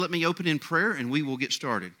Let me open in prayer and we will get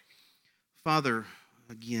started. Father,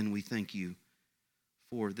 again, we thank you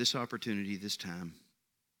for this opportunity, this time,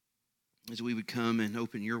 as we would come and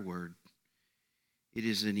open your word. It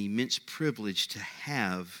is an immense privilege to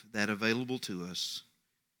have that available to us.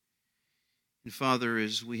 And Father,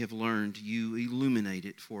 as we have learned, you illuminate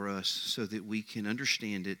it for us so that we can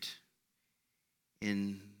understand it.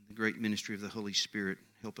 In the great ministry of the Holy Spirit,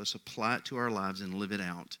 help us apply it to our lives and live it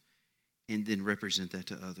out, and then represent that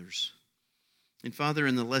to others. And Father,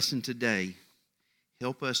 in the lesson today,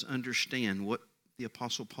 help us understand what the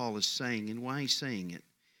Apostle Paul is saying and why he's saying it,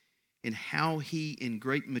 and how he, in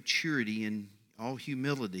great maturity and all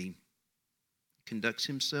humility, conducts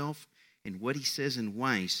himself, and what he says and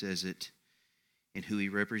why he says it, and who he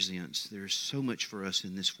represents. There is so much for us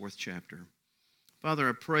in this fourth chapter. Father,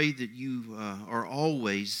 I pray that you are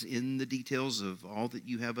always in the details of all that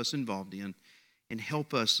you have us involved in, and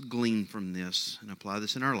help us glean from this and apply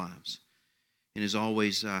this in our lives. And as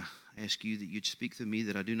always, I ask you that you'd speak through me,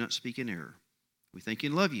 that I do not speak in error. We thank you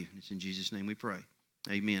and love you. It's in Jesus' name we pray.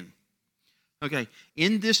 Amen. Okay,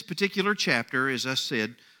 in this particular chapter, as I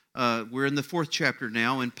said, we're in the fourth chapter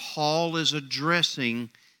now, and Paul is addressing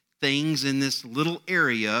things in this little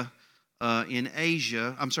area in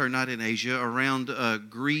Asia. I'm sorry, not in Asia, around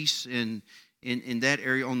Greece and in that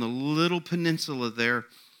area on the little peninsula there.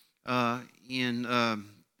 In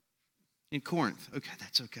Corinth. Okay,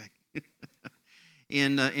 that's okay.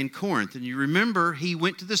 in Corinth. And you remember, he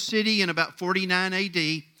went to the city in about 49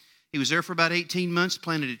 A.D. He was there for about 18 months,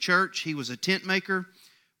 planted a church. He was a tent maker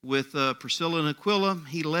with Priscilla and Aquila.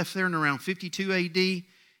 He left there in around 52 A.D.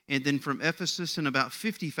 And then from Ephesus in about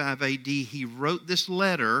 55 A.D., he wrote this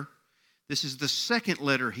letter. This is the second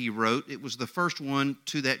letter he wrote. It was the first one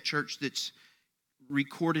to that church that's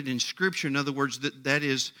recorded in Scripture. In other words, that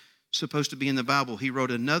is supposed to be in the Bible. He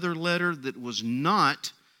wrote another letter that was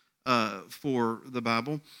not for the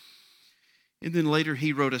Bible. And then later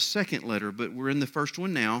he wrote a second letter, but we're in the first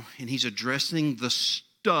one now, and he's addressing the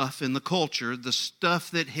stuff in the culture, the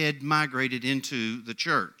stuff that had migrated into the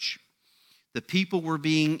church. The people were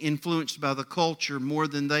being influenced by the culture more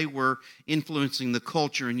than they were influencing the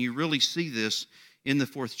culture, and you really see this in the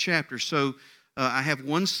fourth chapter. So I have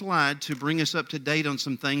one slide to bring us up to date on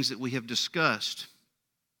some things that we have discussed.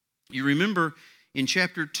 You remember in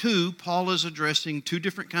chapter 2, Paul is addressing two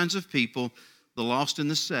different kinds of people, the lost and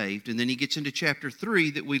the saved. And then he gets into chapter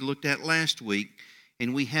 3 that we looked at last week,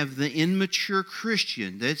 and we have the immature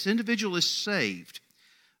Christian. This individual is saved,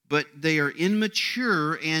 but they are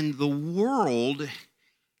immature, and the world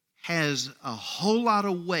has a whole lot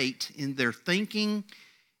of weight in their thinking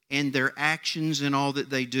and their actions and all that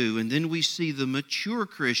they do. And then we see the mature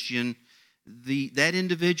Christian. That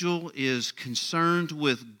individual is concerned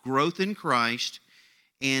with growth in Christ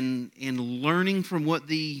and learning from what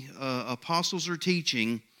the apostles are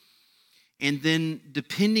teaching. And then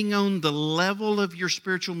depending on the level of your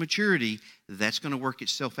spiritual maturity, that's going to work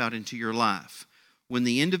itself out into your life. When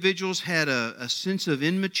the individuals had a sense of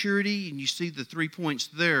immaturity, and you see the 3 points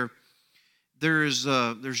there, there's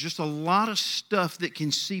just a lot of stuff that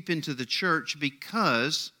can seep into the church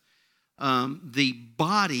because the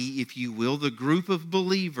body, if you will, the group of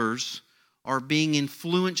believers are being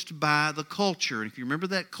influenced by the culture. And if you remember,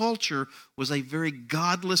 that culture was a very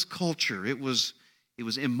godless culture. It was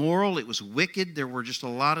immoral. It was wicked. There were just a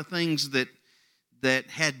lot of things that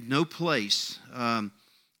had no place, and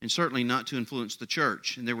certainly not to influence the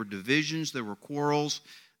church. And there were divisions. There were quarrels.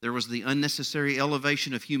 There was the unnecessary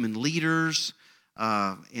elevation of human leaders,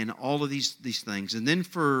 and all of these things. And then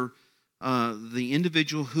for the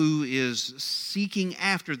individual who is seeking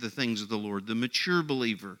after the things of the Lord, the mature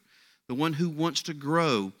believer, the one who wants to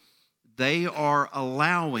grow, they are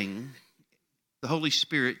allowing the Holy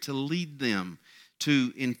Spirit to lead them,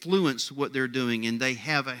 to influence what they're doing, and they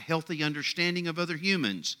have a healthy understanding of other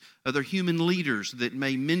humans, other human leaders that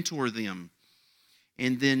may mentor them.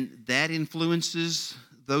 And then that influences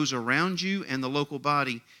those around you and the local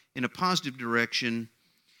body in a positive direction.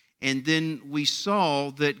 And then we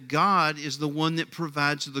saw that God is the one that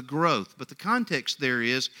provides the growth. But the context there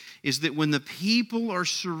is that when the people are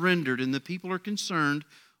surrendered and the people are concerned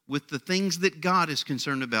with the things that God is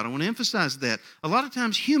concerned about. I want to emphasize that. A lot of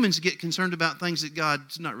times humans get concerned about things that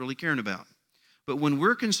God's not really caring about. But when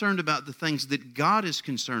we're concerned about the things that God is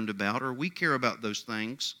concerned about, or we care about those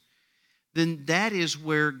things, then that is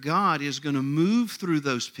where God is going to move through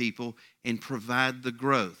those people and provide the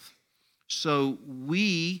growth. So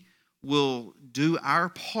we will do our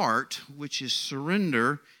part, which is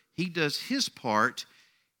surrender. He does his part,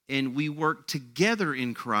 and we work together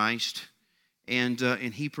in Christ, and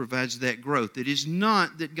He provides that growth. It is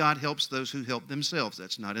not that God helps those who help themselves.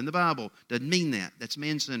 That's not in the Bible. Doesn't mean that. That's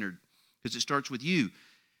man-centered, because it starts with you.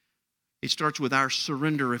 It starts with our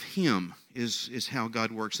surrender of Him is how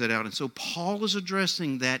God works that out. And so Paul is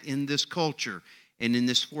addressing that in this culture. And in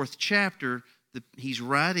this 4th chapter, he's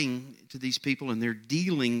writing to these people, and they're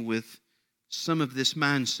dealing with some of this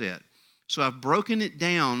mindset. So I've broken it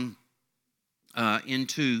down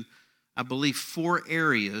into, I believe, 4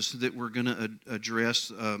 areas that we're going to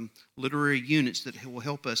address, literary units that will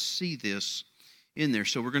help us see this in there.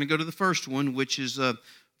 So we're going to go to the first one, which is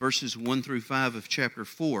verses 1 through 5 of chapter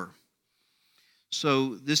 4.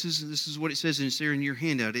 So this is what it says, and it's there in your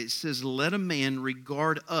handout. It says, "Let a man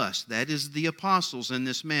regard us," that is the apostles, "in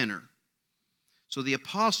this manner." So the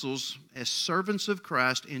apostles, as servants of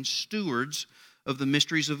Christ and stewards of the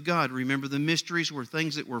mysteries of God. Remember, the mysteries were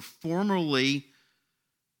things that were formerly,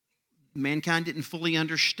 mankind didn't fully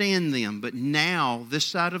understand them. But now, this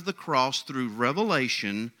side of the cross, through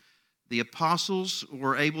revelation, the apostles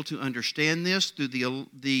were able to understand this through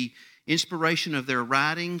the inspiration of their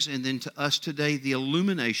writings, and then to us today, the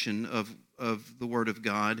illumination of the Word of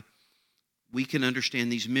God. We can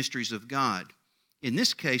understand these mysteries of God. In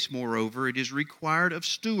this case, moreover, it is required of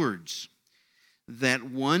stewards that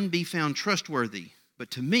one be found trustworthy.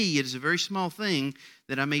 But to me, it is a very small thing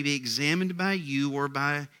that I may be examined by you or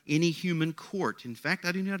by any human court. In fact,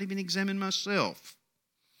 I do not even examine myself.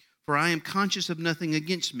 For I am conscious of nothing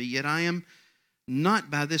against me, yet I am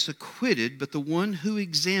not by this acquitted, but the one who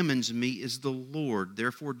examines me is the Lord.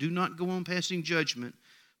 Therefore, do not go on passing judgment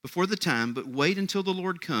before the time, but wait until the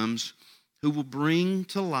Lord comes, who will bring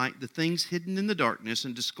to light the things hidden in the darkness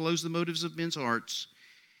and disclose the motives of men's hearts,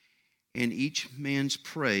 and each man's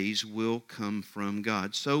praise will come from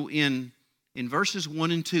God. So in verses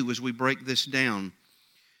 1 and 2, as we break this down,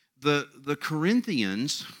 the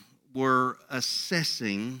Corinthians were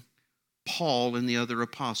assessing Paul and the other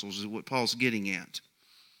apostles, is what Paul's getting at.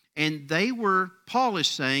 And Paul is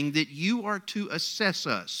saying that you are to assess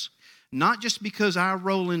us, not just because I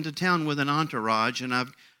roll into town with an entourage and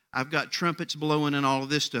I've got trumpets blowing and all of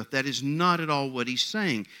this stuff. That is not at all what he's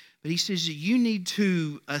saying. But he says that you need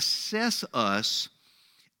to assess us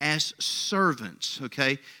as servants,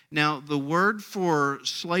 okay? Now, the word for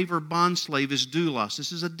slave or bondslave is doulos.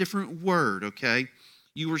 This is a different word, okay?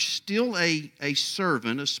 You are still a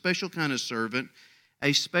servant, a special kind of servant,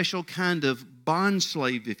 a special kind of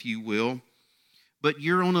bondslave, if you will, but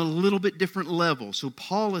you're on a little bit different level. So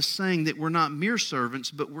Paul is saying that we're not mere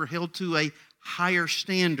servants, but we're held to a higher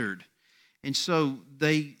standard. And so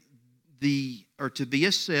they are to be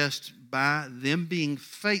assessed by them being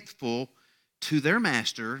faithful to their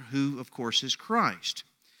master, who, of course, is Christ.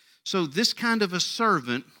 So this kind of a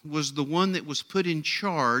servant was the one that was put in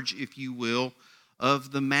charge, if you will,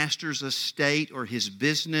 of the master's estate or his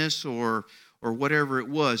business or whatever it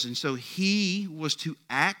was. And so he was to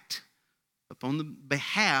act upon the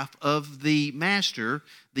behalf of the master,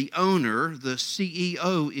 the owner, the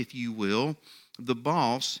CEO, if you will, the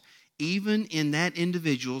boss, even in that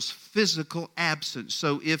individual's physical absence.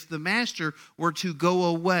 So if the master were to go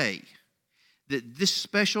away, that this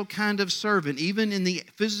special kind of servant, even in the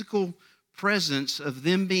physical presence of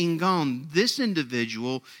them being gone, this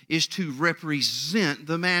individual is to represent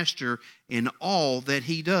the master in all that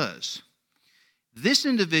he does. This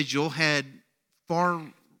individual had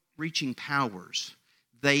far-reaching powers.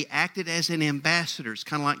 They acted as an ambassador. It's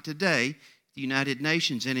kind of like today, the United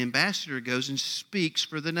Nations, an ambassador goes and speaks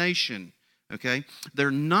for the nation. Okay?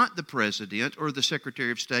 They're not the president or the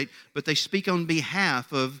secretary of state, but they speak on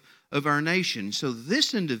behalf of our nation. So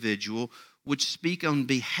this individual would speak on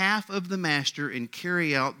behalf of the master and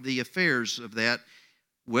carry out the affairs of that,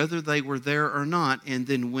 whether they were there or not. And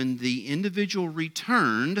then when the individual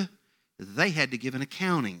returned, they had to give an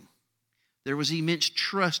accounting. There was immense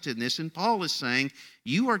trust in this. And Paul is saying,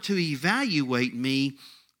 you are to evaluate me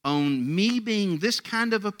on me being this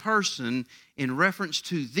kind of a person in reference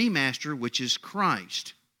to the master, which is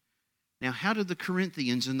Christ. Now, how do the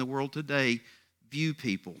Corinthians in the world today view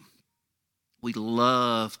people? We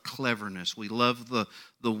love cleverness. We love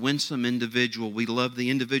the winsome individual. We love the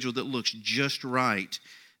individual that looks just right,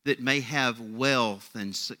 that may have wealth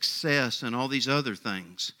and success and all these other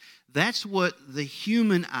things. That's what the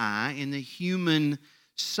human eye and the human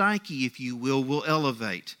psyche, if you will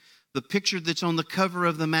elevate. The picture that's on the cover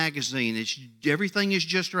of the magazine, everything is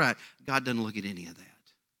just right. God doesn't look at any of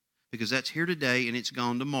that, because that's here today and it's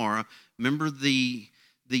gone tomorrow. Remember the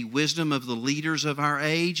wisdom of the leaders of our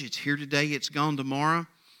age? It's here today, it's gone tomorrow.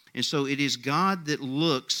 And so it is God that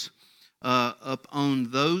looks upon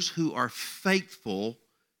those who are faithful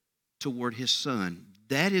toward His Son.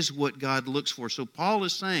 That is what God looks for. So Paul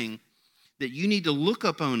is saying that you need to look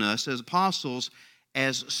upon us as apostles,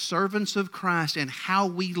 as servants of Christ, and how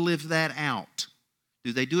we live that out.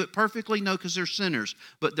 Do they do it perfectly? No, because they're sinners.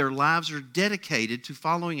 But their lives are dedicated to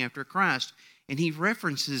following after Christ. And he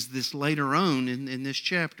references this later on in this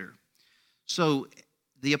chapter. So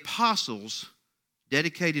the apostles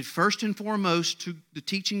dedicated first and foremost to the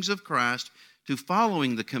teachings of Christ, to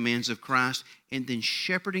following the commands of Christ, and then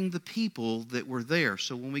shepherding the people that were there.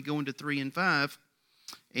 So when we go into 3 and 5,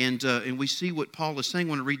 and we see what Paul is saying, I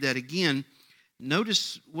want to read that again.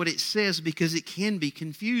 Notice what it says, because it can be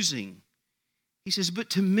confusing. He says, "But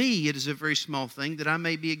to me it is a very small thing that I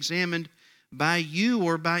may be examined by you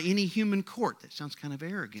or by any human court." That sounds kind of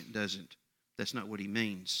arrogant, doesn't it? That's not what he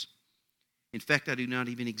means. "In fact, I do not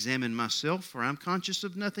even examine myself, for I'm conscious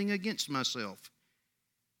of nothing against myself.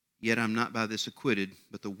 Yet I'm not by this acquitted,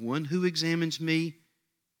 but the one who examines me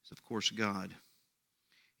is, of course, God."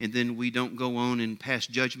 And then we don't go on and pass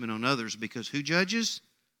judgment on others, because who judges?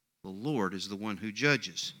 The Lord is the one who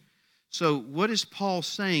judges. So what is Paul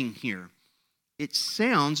saying here? It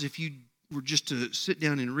sounds, if you were just to sit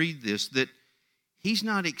down and read this, that he's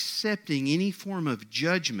not accepting any form of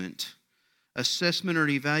judgment, assessment, or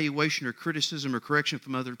evaluation, or criticism, or correction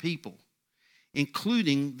from other people,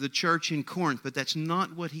 including the church in Corinth. But that's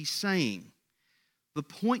not what he's saying. The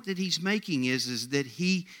point that he's making is that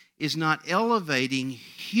he is not elevating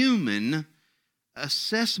human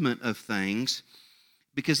assessment of things,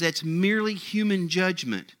 because that's merely human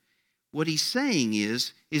judgment. What he's saying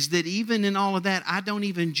is that even in all of that, I don't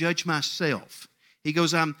even judge myself. He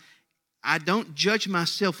goes, I don't judge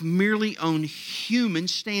myself merely on human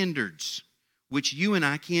standards, which you and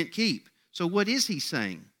I can't keep. So what is he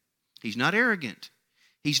saying? He's not arrogant.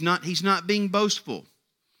 He's not being boastful.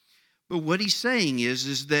 But what he's saying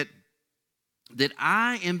is that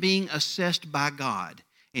I am being assessed by God,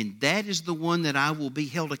 and that is the one that I will be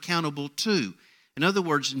held accountable to. In other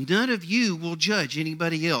words, none of you will judge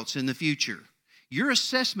anybody else in the future. Your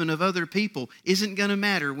assessment of other people isn't going to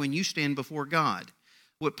matter when you stand before God.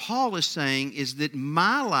 What Paul is saying is that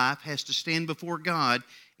my life has to stand before God,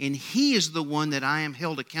 and he is the one that I am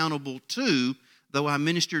held accountable to, though I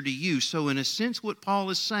minister to you. So in a sense, what Paul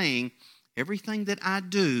is saying, everything that I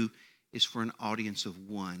do is for an audience of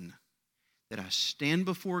one. That I stand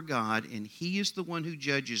before God, and he is the one who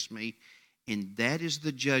judges me, and that is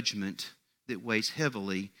the judgment that weighs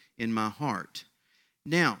heavily in my heart.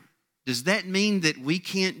 Now, does that mean that we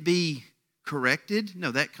can't be corrected?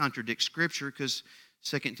 No, that contradicts Scripture, because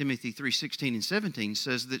 2 Timothy 3:16 and 17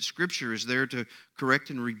 says that Scripture is there to correct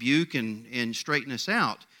and rebuke and straighten us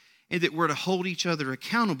out, and that we're to hold each other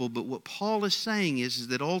accountable. But what Paul is saying is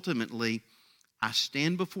that ultimately, I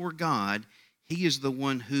stand before God. He is the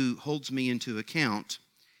one who holds me into account,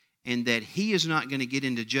 and that he is not going to get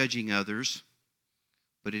into judging others,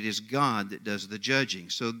 but it is God that does the judging.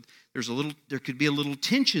 So there could be a little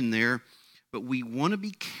tension there, but we want to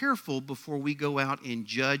be careful before we go out and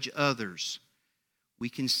judge others. We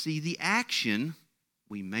can see the action.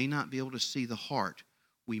 We may not be able to see the heart.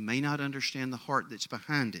 We may not understand the heart that's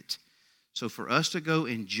behind it. So for us to go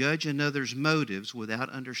and judge another's motives without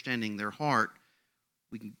understanding their heart,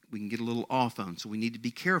 we can get a little off on. So we need to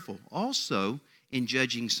be careful. Also, in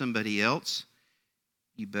judging somebody else,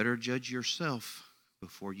 you better judge yourself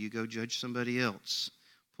before you go judge somebody else.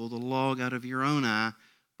 Pull the log out of your own eye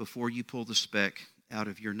before you pull the speck out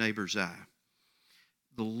of your neighbor's eye.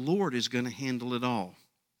 The Lord is going to handle it all.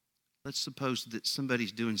 Let's suppose that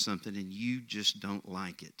somebody's doing something and you just don't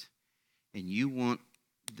like it, and you want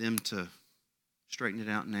them to straighten it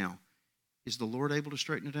out now. Is the Lord able to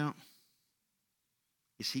straighten it out?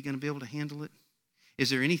 Is he going to be able to handle it?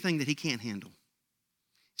 Is there anything that he can't handle?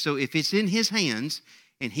 So if it's in his hands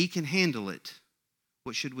and he can handle it,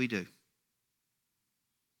 what should we do?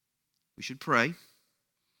 We should pray.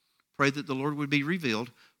 Pray that the Lord would be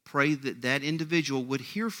revealed. Pray that that individual would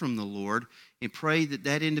hear from the Lord, and pray that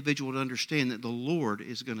that individual would understand that the Lord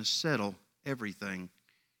is going to settle everything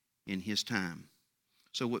in his time.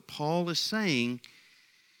 So what Paul is saying,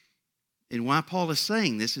 and why Paul is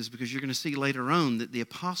saying this, is because you're going to see later on that the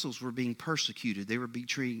apostles were being persecuted. They were being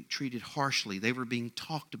treated harshly. They were being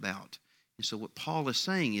talked about. And so what Paul is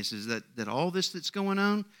saying is that all this that's going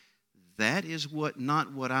on, that is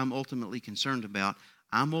not what I'm ultimately concerned about.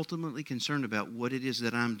 I'm ultimately concerned about what it is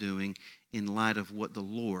that I'm doing in light of what the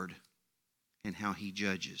Lord and how he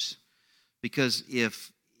judges. Because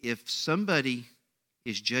if somebody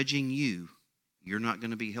is judging you, you're not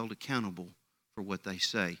going to be held accountable for what they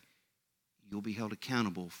say. You'll be held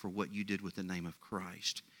accountable for what you did with the name of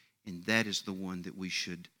Christ. And that is the one that we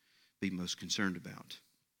should be most concerned about.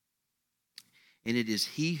 and it is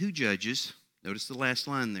he who judges. Notice the last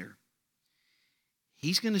line there.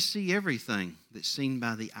 He's going to see everything that's seen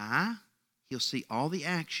by the eye. He'll see all the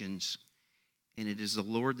actions, and it is the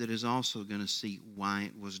Lord that is also going to see why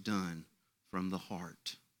it was done from the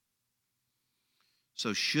heart.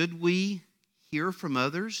 So should we hear from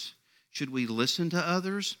others? Should we listen to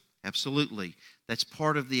others? Absolutely. That's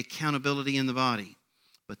part of the accountability in the body.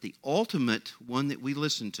 But the ultimate one that we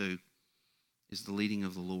listen to is the leading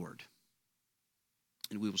of the Lord.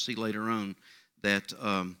 And we will see later on that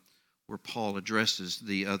where Paul addresses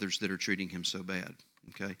the others that are treating him so bad.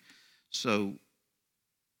 Okay? So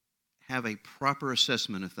have a proper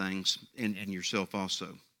assessment of things and yourself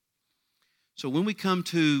also. So when we come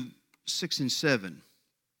to 6 and 7,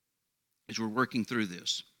 as we're working through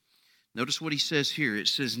this, notice what he says here. It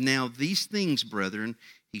says, now these things, brethren,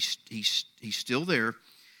 he's still there.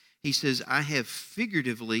 He says, I have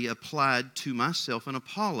figuratively applied to myself and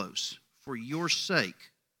Apollos for your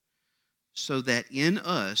sake, so that in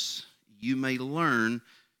us you may learn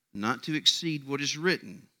not to exceed what is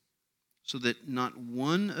written, so that not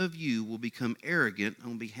one of you will become arrogant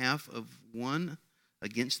on behalf of one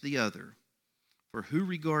against the other. For who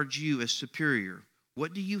regards you as superior?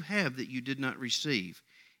 What do you have that you did not receive?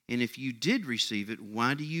 And if you did receive it,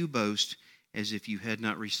 why do you boast as if you had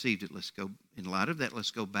not received it? Let's go, in light of that,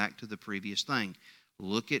 let's go back to the previous thing.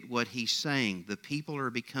 Look at what he's saying. The people are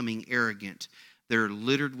becoming arrogant. They're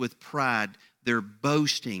littered with pride. They're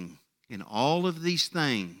boasting in all of these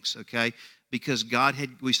things, okay? Because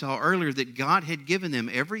we saw earlier that God had given them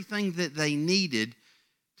everything that they needed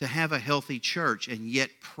to have a healthy church, and yet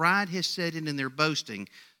pride has set in their boasting.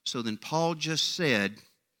 So then Paul just said,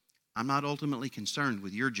 I'm not ultimately concerned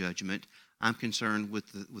with your judgment. I'm concerned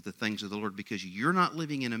with the things of the Lord, because you're not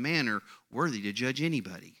living in a manner worthy to judge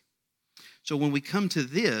anybody. So when we come to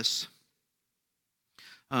this,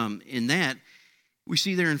 in that, we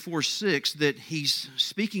see there in 4:6 that he's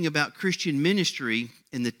speaking about Christian ministry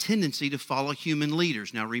and the tendency to follow human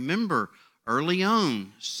leaders. Now remember, early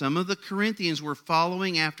on, some of the Corinthians were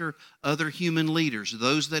following after other human leaders,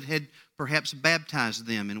 those that had perhaps baptized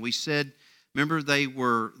them. And we said, remember,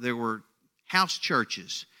 there were house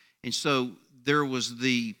churches. And so there was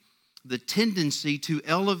the tendency to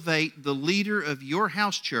elevate the leader of your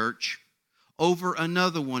house church over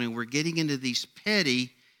another one. And we're getting into these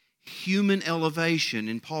petty human elevation.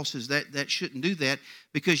 And Paul says that shouldn't do that,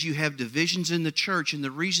 because you have divisions in the church. And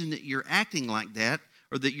the reason that you're acting like that,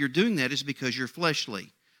 or that you're doing that, is because you're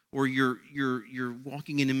fleshly, or you're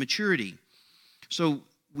walking in immaturity. So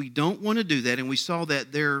we don't want to do that, and we saw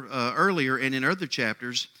that there earlier and in other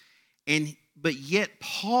chapters. But yet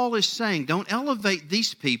Paul is saying, don't elevate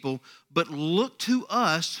these people, but look to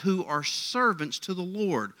us who are servants to the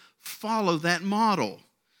Lord. Follow that model.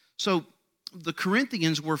 So the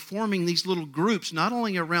Corinthians were forming these little groups, not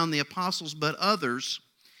only around the apostles, but others,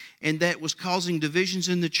 and that was causing divisions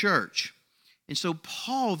in the church. And so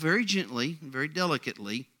Paul, very gently, very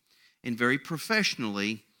delicately, and very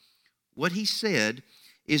professionally, what he said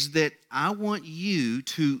is that I want you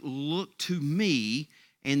to look to me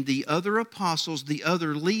and the other apostles, the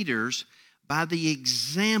other leaders, by the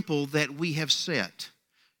example that we have set.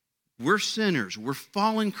 We're sinners. We're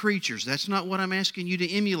fallen creatures. That's not what I'm asking you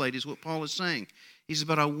to emulate, is what Paul is saying. He says,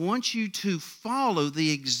 but I want you to follow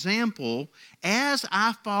the example as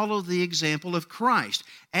I follow the example of Christ.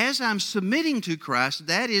 As I'm submitting to Christ,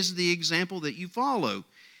 that is the example that you follow.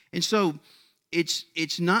 And so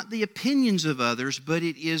it's not the opinions of others, but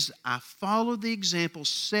it is I follow the example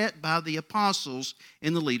set by the apostles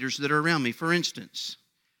and the leaders that are around me. For instance,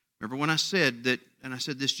 remember when I said that, and I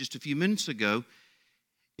said this just a few minutes ago,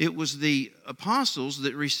 it was the apostles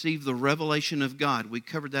that received the revelation of God. We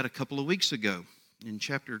covered that a couple of weeks ago in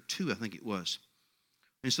chapter 2, I think it was.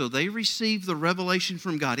 And so they received the revelation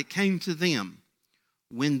from God. It came to them.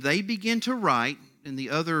 When they began to write, and the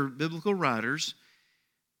other biblical writers,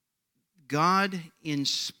 God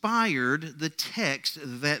inspired the text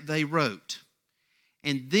that they wrote.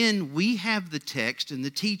 And then we have the text and the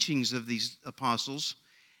teachings of these apostles.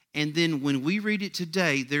 And then when we read it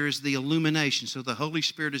today, there is the illumination. So the Holy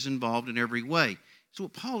Spirit is involved in every way. So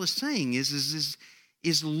what Paul is saying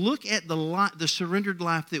is look at the surrendered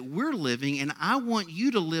life that we're living, and I want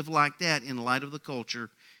you to live like that in light of the culture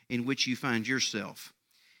in which you find yourself.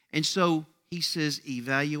 And so he says,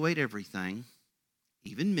 evaluate everything,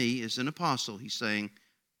 even me as an apostle, he's saying,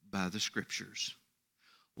 by the Scriptures.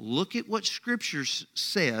 Look at what Scripture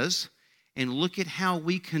says, and look at how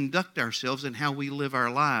we conduct ourselves and how we live our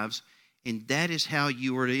lives, and that is how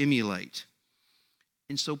you are to emulate.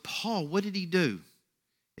 And so Paul, what did he do?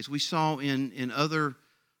 As we saw in other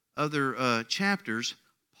chapters,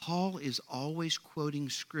 Paul is always quoting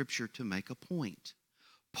Scripture to make a point.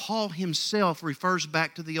 Paul himself refers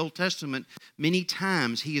back to the Old Testament many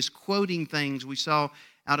times. He is quoting things we saw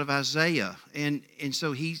out of Isaiah. And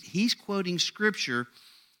so he's quoting Scripture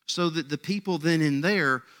so that the people then and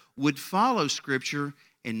there would follow Scripture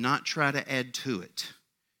and not try to add to it.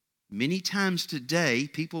 Many times today,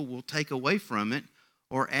 people will take away from it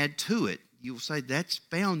or add to it. You'll say, that's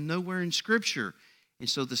found nowhere in Scripture. And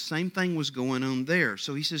so the same thing was going on there.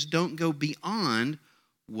 So he says, don't go beyond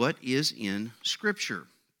what is in Scripture.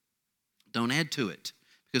 Don't add to it.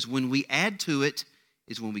 Because when we add to it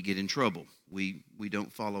is when we get in trouble. We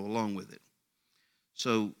don't follow along with it.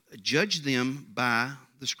 So judge them by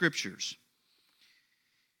the Scriptures.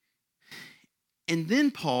 And then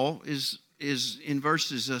Paul is in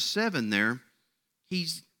verses 7 there,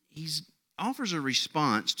 he's offers a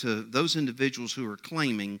response to those individuals who are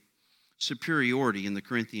claiming superiority in the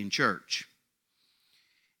Corinthian church.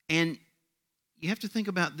 And you have to think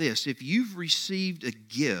about this. If you've received a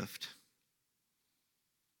gift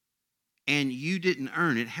and you didn't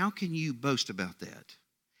earn it, how can you boast about that?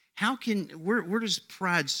 Where does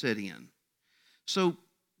pride set in? So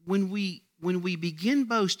when we begin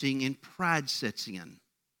boasting and pride sets in,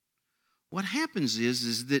 what happens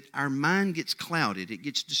is that our mind gets clouded, it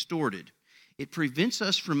gets distorted. It prevents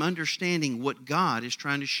us from understanding what God is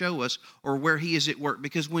trying to show us or where He is at work.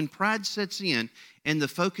 Because when pride sets in and the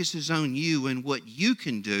focus is on you and what you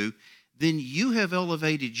can do, then you have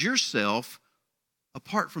elevated yourself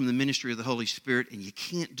apart from the ministry of the Holy Spirit, and you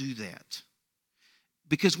can't do that.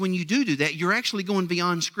 Because when you do that, you're actually going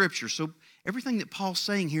beyond Scripture. So everything that Paul's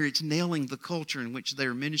saying here, it's nailing the culture in which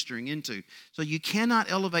they're ministering into. So you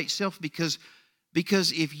cannot elevate self because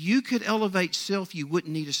if you could elevate self, you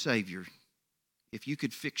wouldn't need a Savior. If you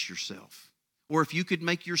could fix yourself, or if you could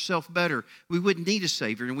make yourself better, we wouldn't need a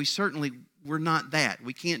Savior, and we're not that.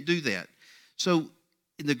 We can't do that. So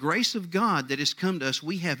in the grace of God that has come to us,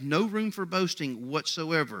 we have no room for boasting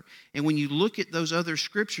whatsoever. And when you look at those other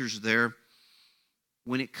scriptures there,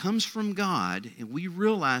 when it comes from God, and we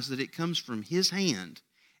realize that it comes from His hand,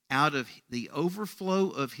 out of the overflow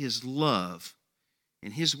of His love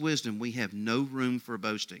and His wisdom, we have no room for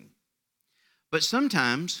boasting. But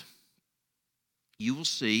sometimes you will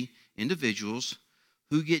see individuals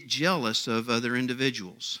who get jealous of other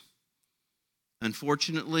individuals.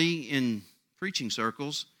 Unfortunately, in preaching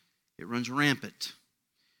circles, it runs rampant.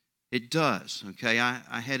 It does, okay?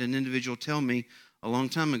 I had an individual tell me a long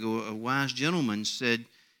time ago, a wise gentleman said,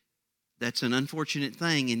 that's an unfortunate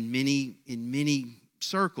thing in many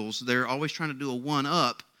circles. They're always trying to do a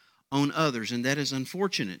one-up on others, and that is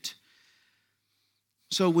unfortunate.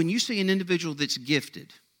 So when you see an individual that's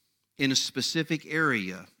gifted in a specific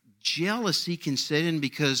area, jealousy can set in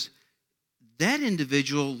because that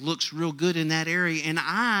individual looks real good in that area, and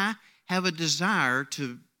I have a desire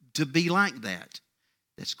to be like that.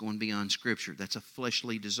 That's going beyond Scripture. That's a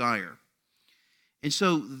fleshly desire. And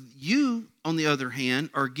so you, on the other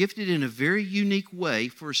hand, are gifted in a very unique way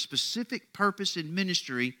for a specific purpose in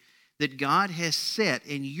ministry that God has set.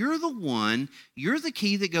 And you're the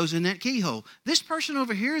key that goes in that keyhole. This person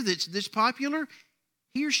over here that's popular,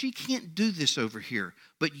 he or she can't do this over here.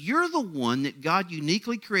 But you're the one that God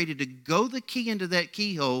uniquely created to go the key into that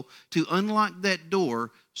keyhole to unlock that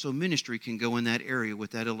door so ministry can go in that area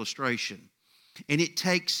with that illustration. And it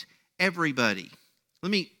takes everybody.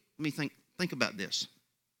 Let me think about this.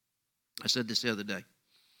 I said this the other day.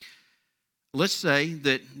 Let's say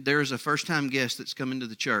that there's a first-time guest that's come into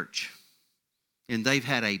the church and they've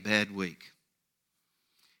had a bad week.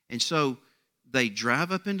 And so they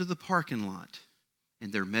drive up into the parking lot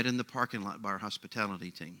and they're met in the parking lot by our hospitality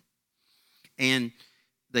team. And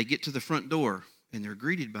they get to the front door and they're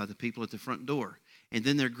greeted by the people at the front door. And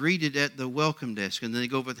then they're greeted at the welcome desk. And then they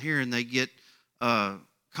go over here and they get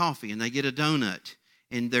coffee and they get a donut.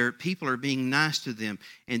 And their people are being nice to them.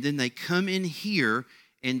 And then they come in here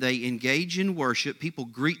and they engage in worship. People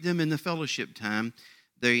greet them in the fellowship time.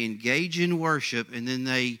 They engage in worship and then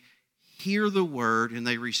they hear the word and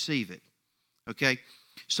they receive it. Okay?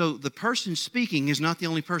 So the person speaking is not the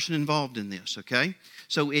only person involved in this, okay?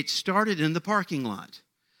 So it started in the parking lot.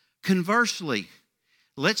 Conversely,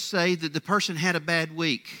 let's say that the person had a bad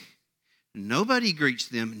week. Nobody greets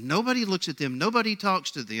them. Nobody looks at them. Nobody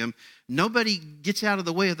talks to them. Nobody gets out of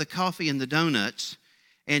the way of the coffee and the donuts.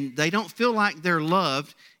 And they don't feel like they're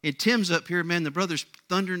loved. And Tim's up here, man, the brother's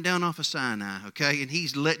thundering down off of Sinai, okay? And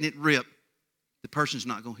he's letting it rip. The person's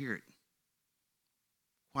not going to hear it.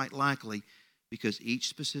 Quite likely because each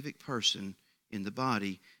specific person in the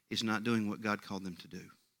body is not doing what God called them to do.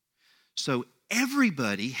 So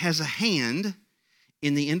everybody has a hand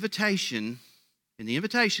in the invitation In the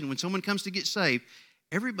invitation, when someone comes to get saved,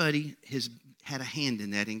 everybody has had a hand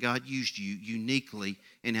in that, and God used you uniquely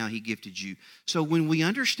in how he gifted you. So when we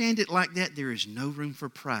understand it like that, there is no room for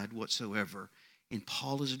pride whatsoever. And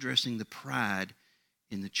Paul is addressing the pride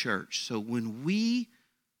in the church. So when we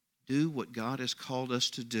do what God has called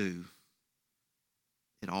us to do,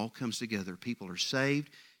 it all comes together. People are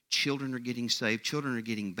saved. Children are getting saved. Children are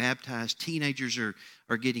getting baptized. Teenagers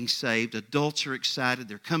are getting saved. Adults are excited.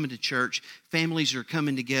 They're coming to church. Families are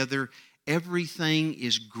coming together. Everything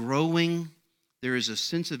is growing. There is a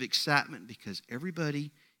sense of excitement because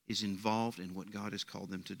everybody is involved in what God has called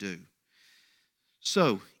them to do.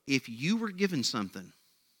 So, if you were given something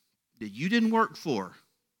that you didn't work for,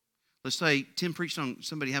 let's say Tim preached on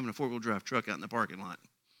somebody having a four-wheel drive truck out in the parking lot,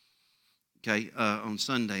 on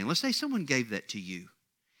Sunday, and let's say someone gave that to you.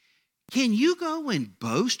 Can you go and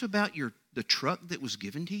boast about the truck that was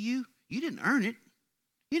given to you? You didn't earn it.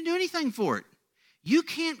 You didn't do anything for it. You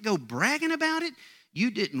can't go bragging about it.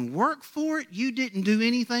 You didn't work for it. You didn't do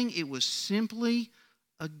anything. It was simply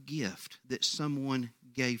a gift that someone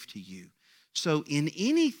gave to you. So in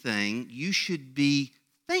anything, you should be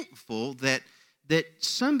thankful that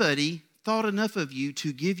somebody thought enough of you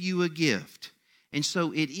to give you a gift. And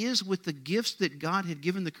so it is with the gifts that God had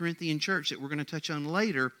given the Corinthian church that we're going to touch on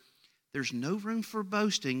later. There's no room for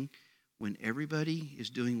boasting when everybody is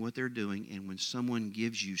doing what they're doing and when someone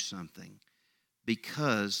gives you something.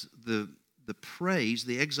 Because the praise,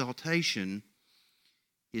 the exaltation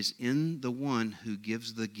is in the one who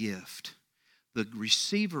gives the gift. The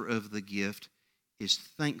receiver of the gift is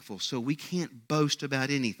thankful. So we can't boast about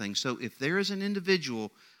anything. So if there is an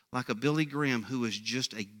individual like a Billy Graham who is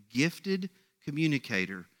just a gifted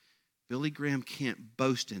communicator, Billy Graham can't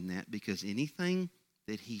boast in that because anything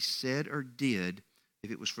that he said or did,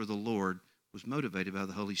 if it was for the Lord, was motivated by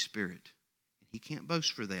the Holy Spirit. He can't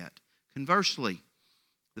boast for that. Conversely,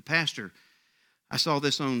 the pastor, I saw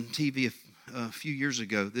this on TV a few years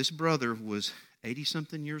ago. This brother was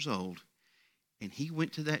 80-something years old, and he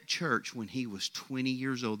went to that church when he was 20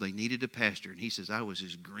 years old. They needed a pastor, and he says, I was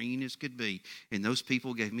as green as could be, and those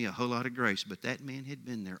people gave me a whole lot of grace, but that man had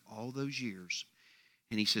been there all those years.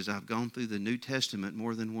 And he says, I've gone through the New Testament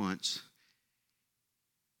more than once.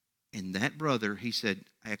 And that brother, he said,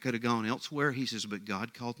 I could have gone elsewhere. He says, but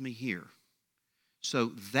God called me here.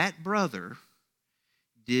 So that brother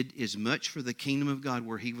did as much for the kingdom of God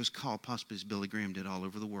where he was called, possibly as Billy Graham did all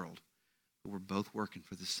over the world. But we're both working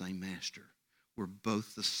for the same master. We're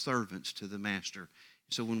both the servants to the master.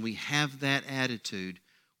 So when we have that attitude,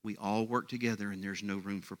 we all work together and there's no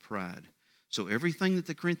room for pride. So everything that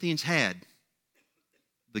the Corinthians had,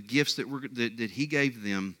 the gifts that he gave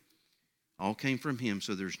them, all came from him,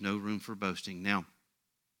 so there's no room for boasting. Now,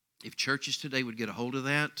 if churches today would get a hold of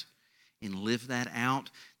that and live that out,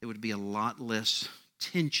 there would be a lot less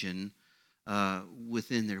tension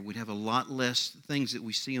within there. We'd have a lot less things that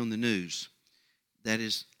we see on the news. That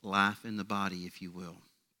is life in the body, if you will.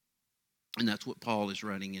 And that's what Paul is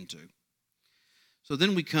writing into. So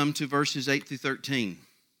then we come to verses 8 through 13.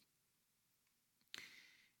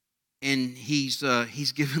 And he's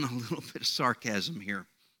given a little bit of sarcasm here.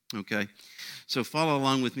 Okay, so follow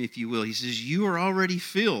along with me if you will. He says, you are already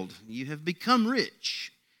filled. You have become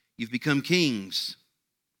rich. You've become kings.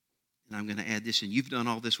 And I'm going to add this, and you've done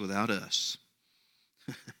all this without us.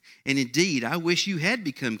 And indeed, I wish you had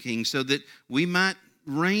become kings so that we might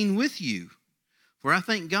reign with you. For I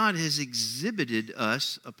think God has exhibited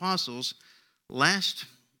us, apostles, last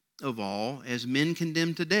of all, as men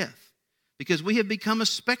condemned to death, because we have become a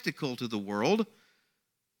spectacle to the world,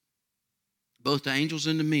 both to angels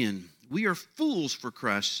and to men. We are fools for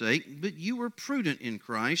Christ's sake, but you are prudent in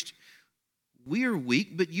Christ. We are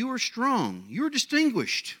weak, but you are strong. You are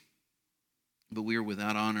distinguished, but we are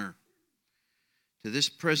without honor. To this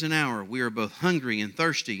present hour, we are both hungry and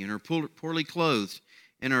thirsty and are poorly clothed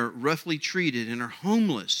and are roughly treated and are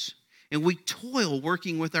homeless. And we toil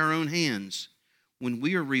working with our own hands. When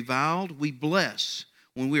we are reviled, we bless.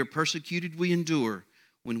 When we are persecuted, we endure.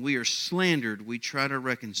 When we are slandered, we try to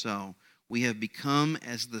reconcile. We have become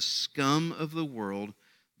as the scum of the world,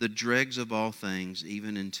 the dregs of all things,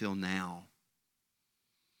 even until now.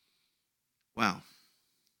 Wow.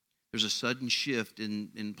 There's a sudden shift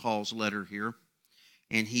in Paul's letter here,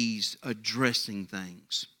 and he's addressing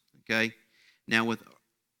things, okay? Now, with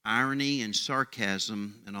irony and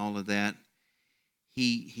sarcasm and all of that,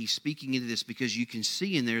 he's speaking into this because you can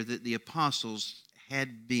see in there that the apostles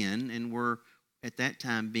had been and were, at that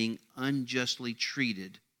time, being unjustly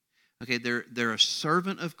treated. Okay, they're a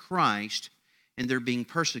servant of Christ, and they're being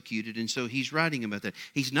persecuted, and so he's writing about that.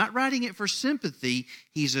 He's not writing it for sympathy.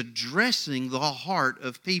 He's addressing the heart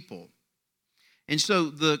of people. And so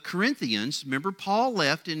the Corinthians, remember Paul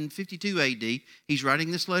left in 52 AD. He's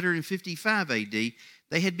writing this letter in 55 AD.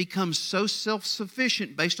 They had become so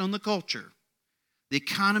self-sufficient based on the culture. The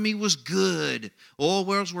economy was good. Oil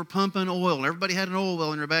wells were pumping oil. Everybody had an oil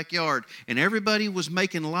well in their backyard. And everybody was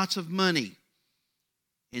making lots of money.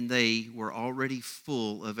 And they were already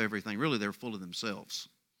full of everything. Really, they were full of themselves.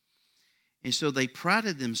 And so they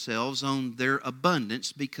prided themselves on their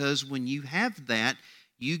abundance, because when you have that,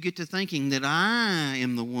 you get to thinking that I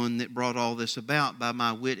am the one that brought all this about by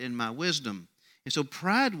my wit and my wisdom. And so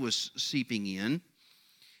pride was seeping in.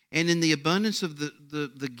 And in the abundance of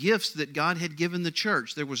the gifts that God had given the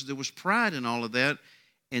church, there was pride in all of that.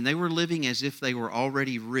 And they were living as if they were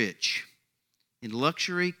already rich. In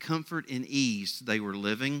luxury, comfort, and ease they were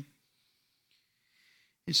living.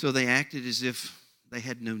 And so they acted as if they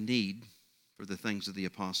had no need for the things of the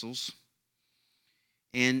apostles.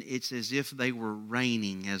 And it's as if they were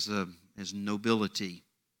reigning as nobility.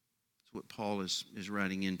 That's what Paul is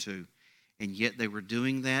writing into. And yet they were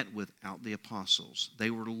doing that without the apostles. They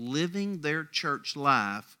were living their church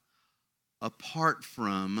life apart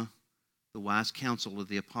from the wise counsel of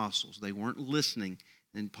the apostles. They weren't listening,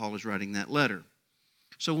 and Paul is writing that letter.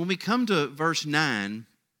 So when we come to verse 9,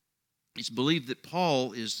 it's believed that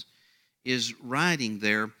Paul is writing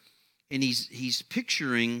there, and he's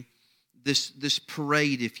picturing this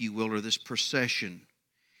parade, if you will, or this procession.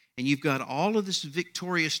 And you've got all of this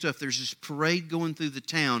victorious stuff. There's this parade going through the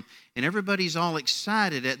town, and everybody's all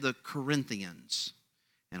excited at the Corinthians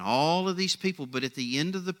and all of these people. But at the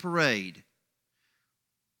end of the parade,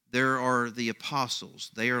 there are the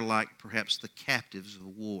apostles. They are like perhaps the captives of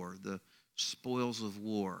war, the spoils of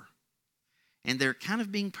war. And they're kind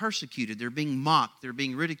of being persecuted. They're being mocked. They're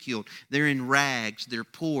being ridiculed. They're in rags. They're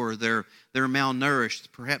poor. They're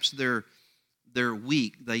malnourished. Perhaps they're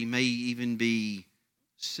weak. They may even be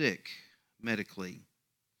sick medically.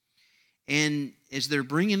 And as they're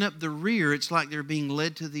bringing up the rear, it's like they're being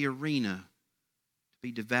led to the arena to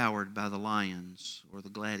be devoured by the lions or the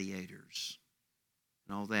gladiators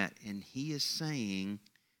and all that. And he is saying,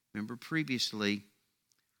 remember previously,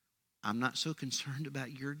 I'm not so concerned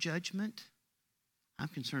about your judgment. I'm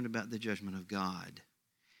concerned about the judgment of God.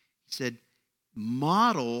 He said,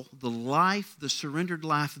 model the life, the surrendered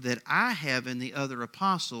life that I have in the other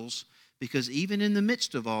apostles, because even in the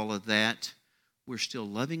midst of all of that, we're still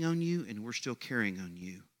loving on you and we're still caring on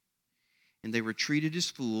you. And they were treated as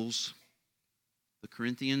fools. The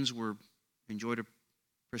Corinthians enjoyed a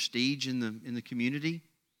prestige in the community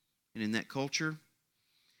and in that culture.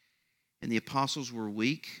 And the apostles were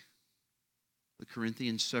weak. The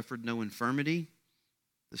Corinthians suffered no infirmity.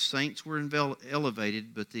 The saints were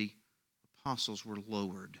elevated, but the apostles were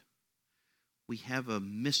lowered. We have a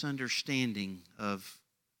misunderstanding of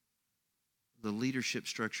the leadership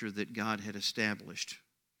structure that God had established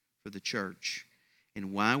for the church.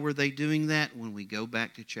 And why were they doing that? When we go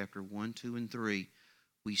back to chapter 1, 2, and 3,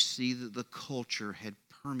 we see that the culture had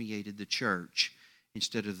permeated the church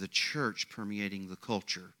instead of the church permeating the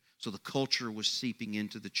culture. So the culture was seeping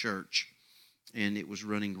into the church, and it was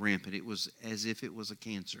running rampant. It was as if it was a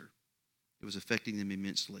cancer. It was affecting them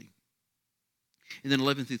immensely. And then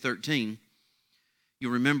 11 through 13,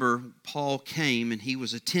 you'll remember Paul came and he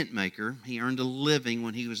was a tent maker. He earned a living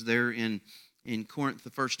when he was there in Corinth the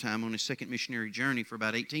first time on his second missionary journey for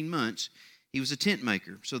about 18 months. He was a tent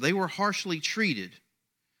maker. So they were harshly treated.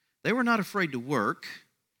 They were not afraid to work.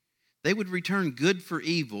 They would return good for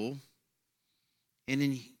evil. And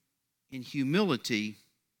in humility,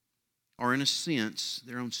 or in a sense,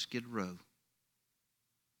 their own skid row.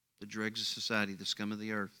 The dregs of society, the scum of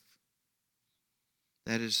the earth.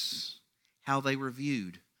 That is how they were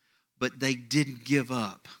viewed. But they didn't give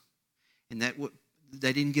up. And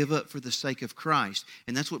they didn't give up for the sake of Christ.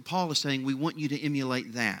 And that's what Paul is saying. We want you to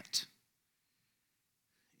emulate that.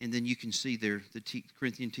 And then you can see there the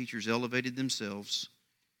Corinthian teachers elevated themselves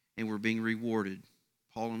and were being rewarded.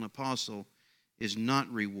 Paul, an apostle, is not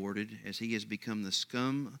rewarded as he has become the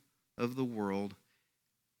scum of the world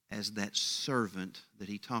as that servant that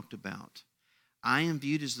he talked about. I am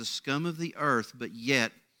viewed as the scum of the earth, but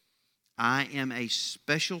yet I am a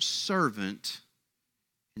special servant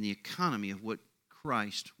in the economy of what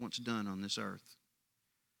Christ once done on this earth.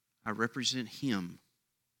 I represent him.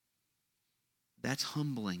 That's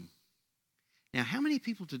humbling. Now, how many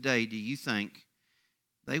people today do you think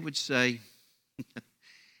they would say,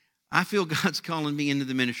 I feel God's calling me into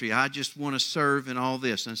the ministry. I just want to serve in all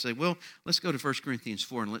this. And I say, well, let's go to 1 Corinthians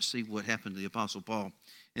 4 and let's see what happened to the Apostle Paul.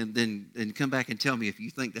 And then come back and tell me if you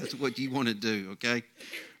think that's what you want to do, okay?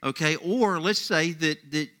 Okay, or let's say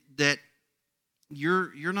that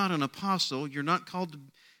you're not an apostle. You're not called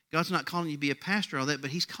God's not calling you to be a pastor, all that,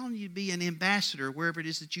 but He's calling you to be an ambassador wherever it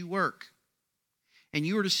is that you work. And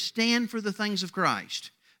you are to stand for the things of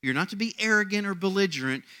Christ. You're not to be arrogant or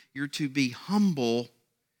belligerent. You're to be humble.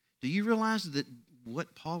 Do you realize that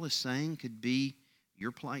what Paul is saying could be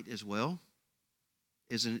your plight as well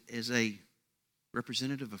as a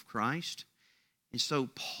representative of Christ? And so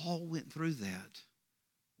Paul went through that.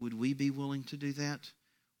 Would we be willing to do that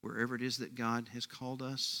wherever it is that God has called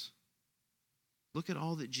us? Look at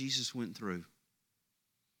all that Jesus went through.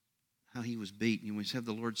 How He was beaten. And when we have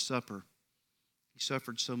the Lord's Supper, He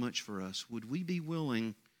suffered so much for us. Would we be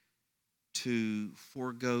willing to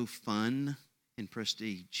forego fun and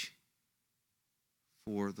prestige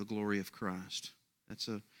for the glory of Christ? It's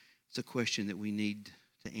a question that we need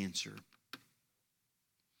to answer.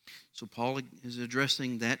 So Paul is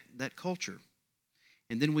addressing that culture.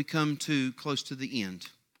 And then we come to close to the end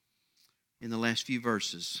in the last few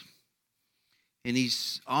verses. And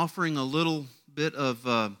he's offering a little bit of,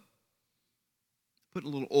 putting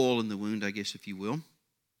a little oil in the wound, I guess, if you will.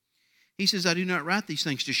 He says, I do not write these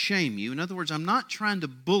things to shame you. In other words, I'm not trying to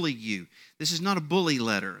bully you. This is not a bully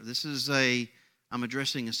letter. This is I'm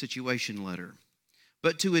addressing a situation letter.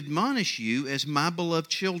 But to admonish you as my beloved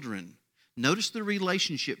children. Notice the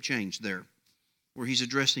relationship change there, where he's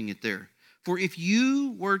addressing it there. For if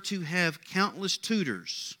you were to have countless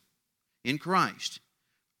tutors in Christ,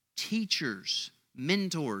 teachers,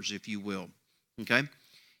 mentors, if you will, okay,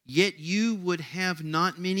 yet you would have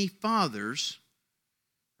not many fathers,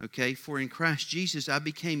 okay, for in Christ Jesus I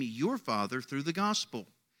became your father through the gospel.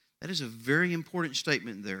 That is a very important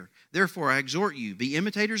statement there. Therefore I exhort you, be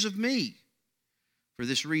imitators of me. For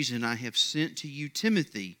this reason I have sent to you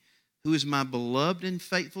Timothy, who is my beloved and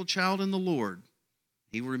faithful child in the Lord.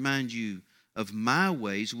 He will remind you of my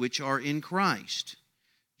ways which are in Christ,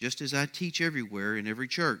 just as I teach everywhere in every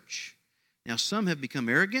church. Now some have become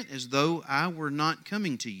arrogant, as though I were not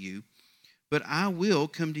coming to you, but I will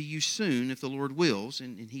come to you soon, if the Lord wills.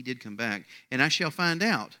 And he did come back. And I shall find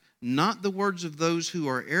out, not the words of those who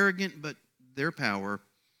are arrogant, but their power.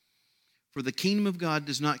 For the kingdom of God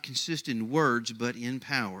does not consist in words, but in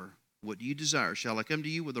power. What do you desire? Shall I come to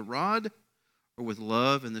you with a rod, or with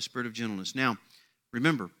love and the spirit of gentleness? Now,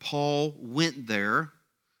 remember, Paul went there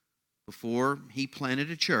before he planted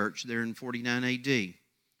a church there in 49 AD.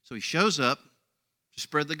 So he shows up to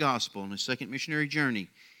spread the gospel on his second missionary journey.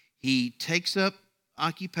 He takes up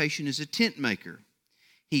occupation as a tent maker.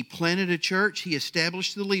 He planted a church. He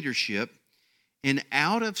established the leadership. And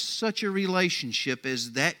out of such a relationship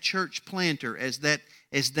as that church planter, as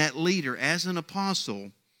that leader, as an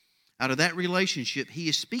apostle, out of that relationship, he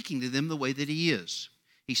is speaking to them the way that he is.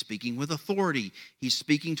 He's speaking with authority. He's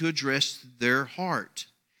speaking to address their heart.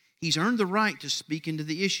 He's earned the right to speak into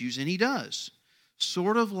the issues, and he does.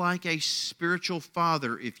 Sort of like a spiritual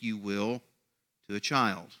father, if you will, to a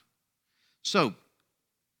child. So,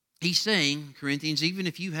 he's saying, Corinthians, even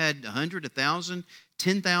if you had 100, 1,000,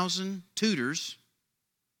 10,000 tutors,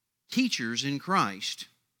 teachers in Christ,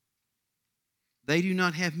 they do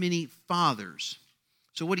not have many fathers.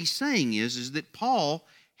 So what he's saying is that Paul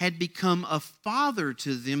had become a father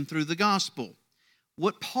to them through the gospel.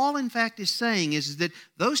 What Paul, in fact, is saying is that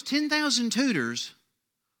those 10,000 tutors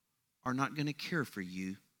are not going to care for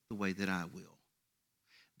you the way that I will.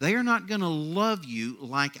 They are not going to love you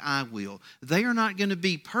like I will. They are not going to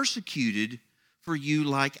be persecuted for you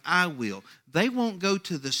like I will. They won't go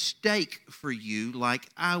to the stake for you like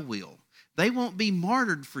I will. They won't be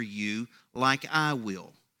martyred for you like I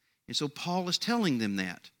will. And so Paul is telling them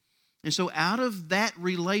that. And so out of that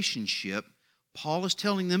relationship, Paul is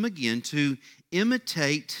telling them again to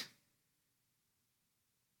imitate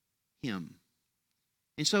him.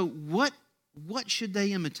 And so what should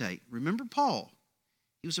they imitate? Remember Paul.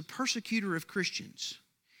 He was a persecutor of Christians.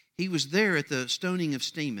 He was there at the stoning of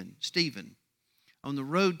Stephen. On the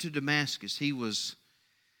road to Damascus, the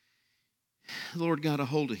Lord got a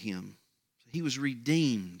hold of him. He was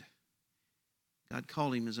redeemed. God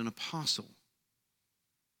called him as an apostle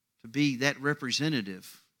to be that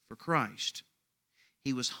representative for Christ.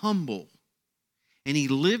 He was humble, and he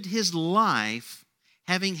lived his life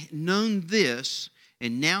having known this,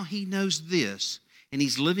 and now he knows this, and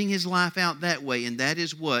he's living his life out that way, and that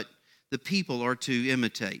is what the people are to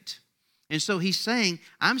imitate. And so he's saying,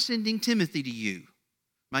 I'm sending Timothy to you,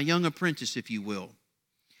 my young apprentice, if you will.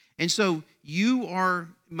 And so you are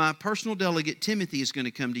my personal delegate. Timothy is going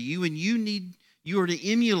to come to you, and you are to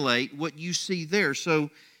emulate what you see there. So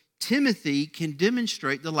Timothy can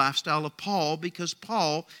demonstrate the lifestyle of Paul because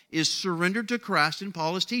Paul is surrendered to Christ and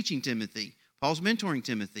Paul is teaching Timothy. Paul's mentoring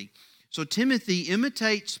Timothy. So Timothy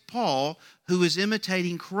imitates Paul, who is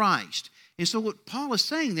imitating Christ. And so what Paul is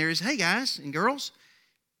saying there is, hey, guys and girls,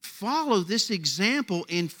 follow this example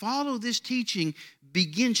and follow this teaching.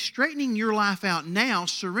 Begin straightening your life out now,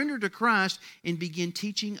 surrender to Christ, and begin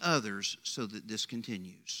teaching others so that this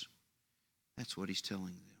continues. That's what he's telling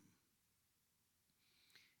them.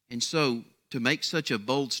 And so, to make such a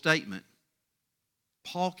bold statement,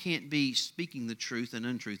 Paul can't be speaking the truth and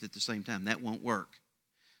untruth at the same time. That won't work.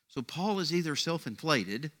 So Paul is either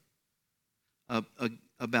self-inflated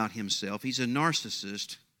about himself, he's a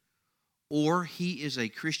narcissist, or he is a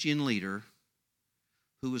Christian leader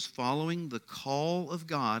who is following the call of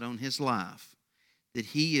God on his life, that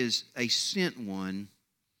he is a sent one,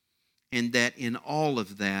 and that in all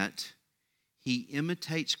of that, he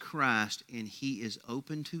imitates Christ and he is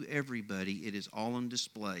open to everybody. It is all on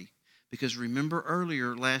display. Because remember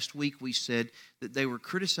earlier last week we said that they were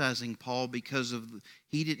criticizing Paul because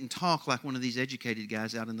he didn't talk like one of these educated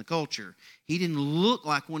guys out in the culture. He didn't look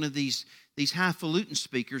like one of these highfalutin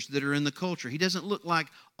speakers that are in the culture. He doesn't look like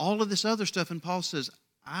all of this other stuff. And Paul says,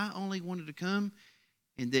 I only wanted to come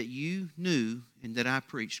and that you knew and that I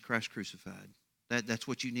preached Christ crucified. That's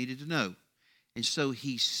what you needed to know. And so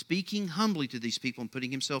he's speaking humbly to these people and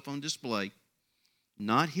putting himself on display.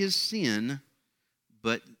 Not his sin,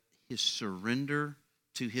 but his surrender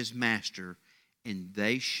to his master. And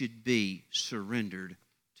they should be surrendered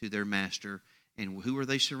to their master. And who are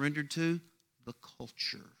they surrendered to? The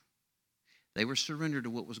culture. They were surrendered to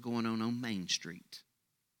what was going on Main Street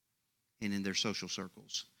and in their social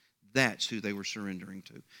circles. That's who they were surrendering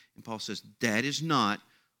to. And Paul says, that is not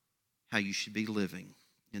how you should be living.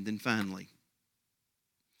 And then finally,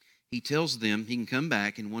 he tells them he can come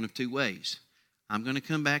back in one of two ways. I'm going to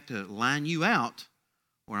come back to line you out,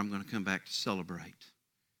 or I'm going to come back to celebrate.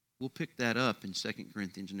 We'll pick that up in 2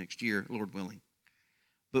 Corinthians next year, Lord willing.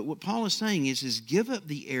 But what Paul is saying is give up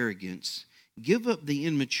the arrogance, give up the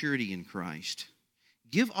immaturity in Christ,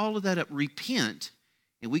 give all of that up, repent,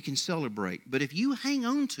 and we can celebrate. But if you hang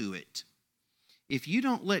on to it, if you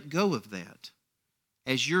don't let go of that,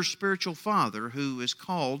 as your spiritual father who is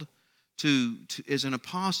called to as an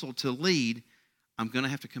apostle to lead, I'm going to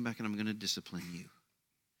have to come back and I'm going to discipline you.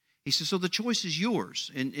 He says, so the choice is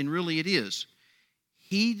yours, and really it is.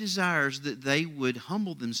 He desires that they would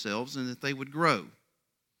humble themselves and that they would grow.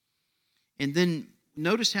 And then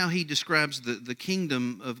notice how he describes the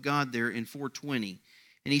kingdom of God there in 4:20.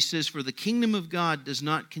 And he says, for the kingdom of God does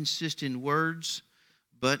not consist in words,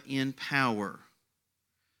 but in power.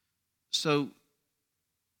 So,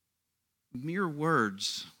 mere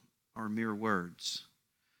words are mere words.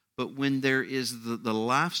 But when there is the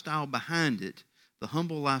lifestyle behind it, the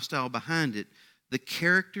humble lifestyle behind it, the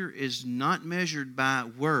character is not measured by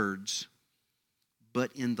words,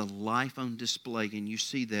 but in the life on display. And you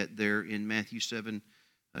see that there in Matthew 7,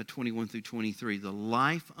 21 through 23. The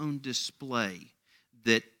life on display,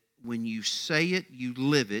 that when you say it, you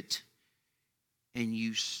live it, and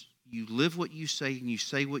you live what you say, and you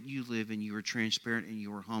say what you live, and you are transparent, and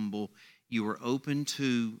you are humble. You are open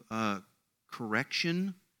to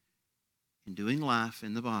correction and doing life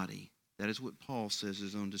in the body. That is what Paul says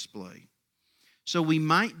is on display. So we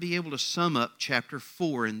might be able to sum up chapter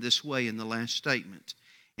 4 in this way in the last statement.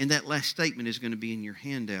 And that last statement is going to be in your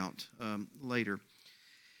handout later.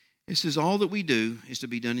 It says, all that we do is to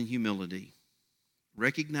be done in humility,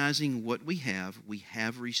 recognizing what we have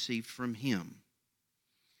received from Him.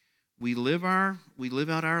 We live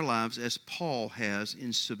out our lives as Paul has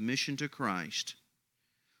in submission to Christ,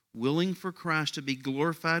 willing for Christ to be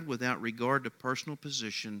glorified without regard to personal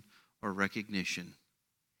position or recognition.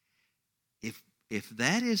 If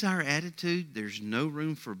that is our attitude, there's no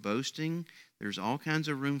room for boasting. There's all kinds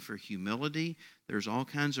of room for humility. There's all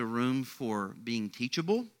kinds of room for being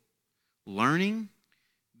teachable, learning,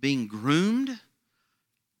 being groomed,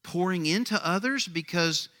 pouring into others,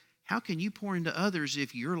 because how can you pour into others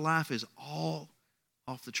if your life is all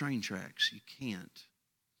off the train tracks? You can't.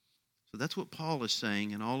 So that's what Paul is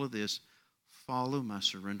saying in all of this. Follow my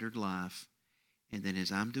surrendered life. And then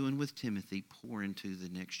as I'm doing with Timothy, pour into the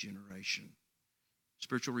next generation.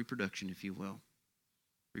 Spiritual reproduction, if you will.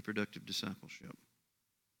 Reproductive discipleship.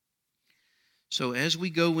 So as we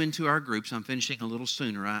go into our groups, I'm finishing a little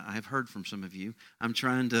sooner. I have heard from some of you. I'm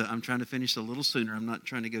trying to finish a little sooner. I'm not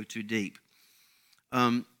trying to go too deep.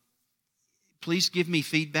 Please give me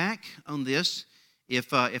feedback on this.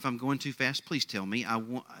 If I'm going too fast, please tell me. I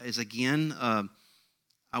want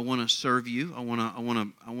to serve you. I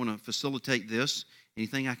want to facilitate this.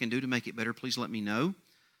 Anything I can do to make it better, please let me know.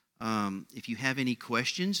 If you have any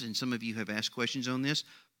questions, and some of you have asked questions on this,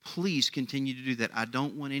 please continue to do that. I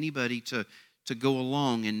don't want anybody to go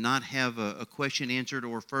along and not have a question answered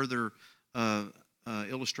or further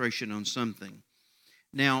illustration on something.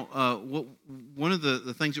 Now, one of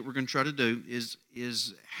the things that we're going to try to do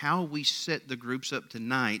is how we set the groups up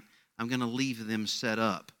tonight. I'm going to leave them set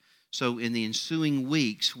up. So in the ensuing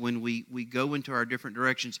weeks, when we go into our different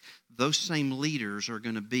directions, those same leaders are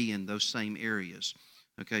going to be in those same areas.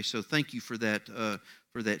 Okay, so thank you for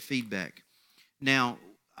that feedback. Now,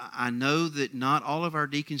 I know that not all of our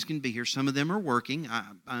deacons can be here. Some of them are working. I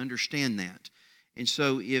understand that. And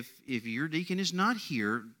so if your deacon is not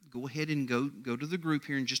here, go ahead and go to the group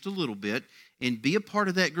here in just a little bit and be a part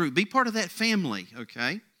of that group. Be part of that family,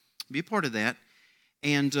 okay? Be a part of that.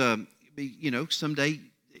 And, someday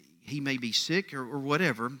he may be sick or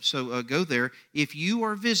whatever, so go there. If you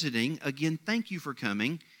are visiting, again, thank you for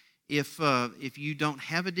coming. If you don't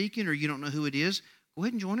have a deacon or you don't know who it is, go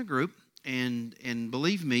ahead and join a group, and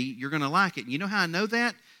believe me, you're going to like it. And you know how I know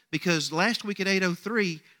that? Because last week at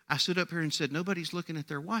 8:03, I stood up here and said, nobody's looking at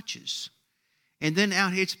their watches. And then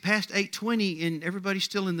it's past 8:20 and everybody's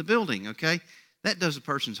still in the building, okay? That does a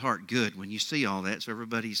person's heart good when you see all that, so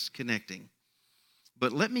everybody's connecting.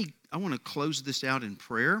 But I want to close this out in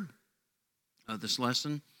prayer, this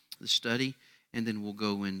lesson, this study, and then we'll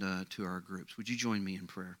go into our groups. Would you join me in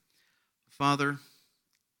prayer? Father,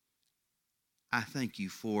 I thank you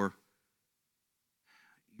for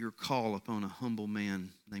your call upon a humble man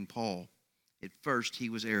named Paul. At first, he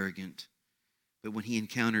was arrogant, but when he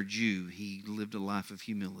encountered you, he lived a life of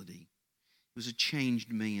humility. He was a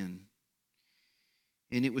changed man,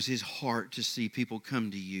 and it was his heart to see people come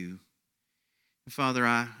to you. Father,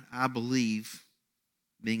 I believe,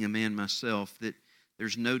 being a man myself, that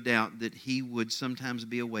there's no doubt that he would sometimes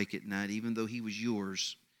be awake at night, even though he was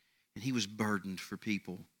yours, and he was burdened for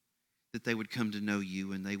people, that they would come to know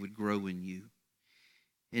you and they would grow in you.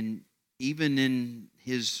 And even in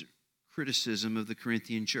his criticism of the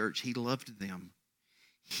Corinthian church, he loved them.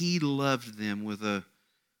 He loved them with a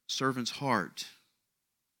servant's heart.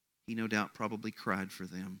 He no doubt probably cried for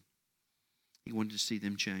them. He wanted to see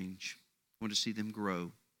them change. Want to see them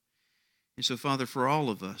grow. And so, Father, for all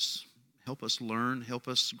of us, help us learn, help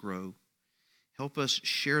us grow, help us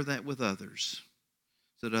share that with others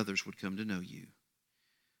so that others would come to know you.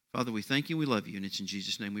 Father, we thank you, we love you, and it's in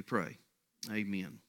Jesus' name we pray. Amen.